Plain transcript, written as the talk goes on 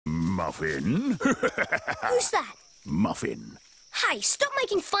Muffin. Who's that? Muffin. Hey, stop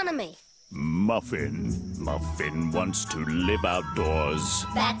making fun of me. Muffin. Muffin wants to live outdoors.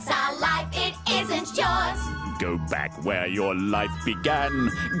 That's our life, it isn't yours. Go back where your life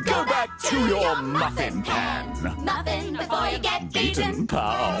began. Go back to your muffin pan. Muffin before you get Beaten, eaten.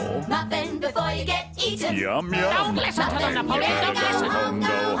 pal. Muffin before you get eaten. Yum, yum. Don't listen to them, Muffin, you Napoleon. better Don't go home,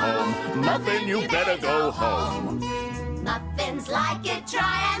 go home. Muffin, you better go home. Muffins like it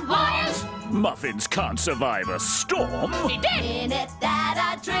dry and wild. Muffins can't survive a storm. He did. In it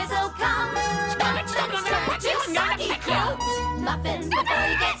that a drizzle comes. Stop it, stop it, I'm gonna put you, I'm gonna Soggy pick you. clothes. Muffin before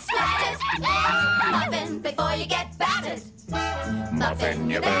you get splattered. Muffin before you get battered. Muffin,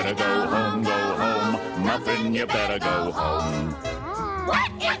 you better go home, go home. Muffin, you better go home.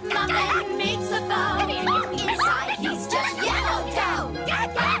 What if Muffin meets a foe? Inside he's just yellow dough. No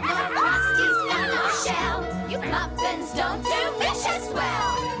crust, he's got no shell. Muffins don't do vicious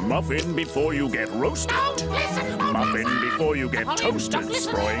well. Muffin before you get roasted. Don't listen. Muffin before you get toasted,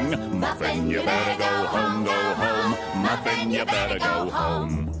 Sproing. Muffin, you better go home, go home. Muffin, you better go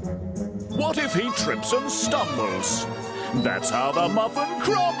home. What if he trips and stumbles? That's how the muffin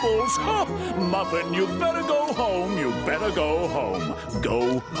crumbles. Muffin, you better go home, you better go home.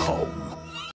 Go home.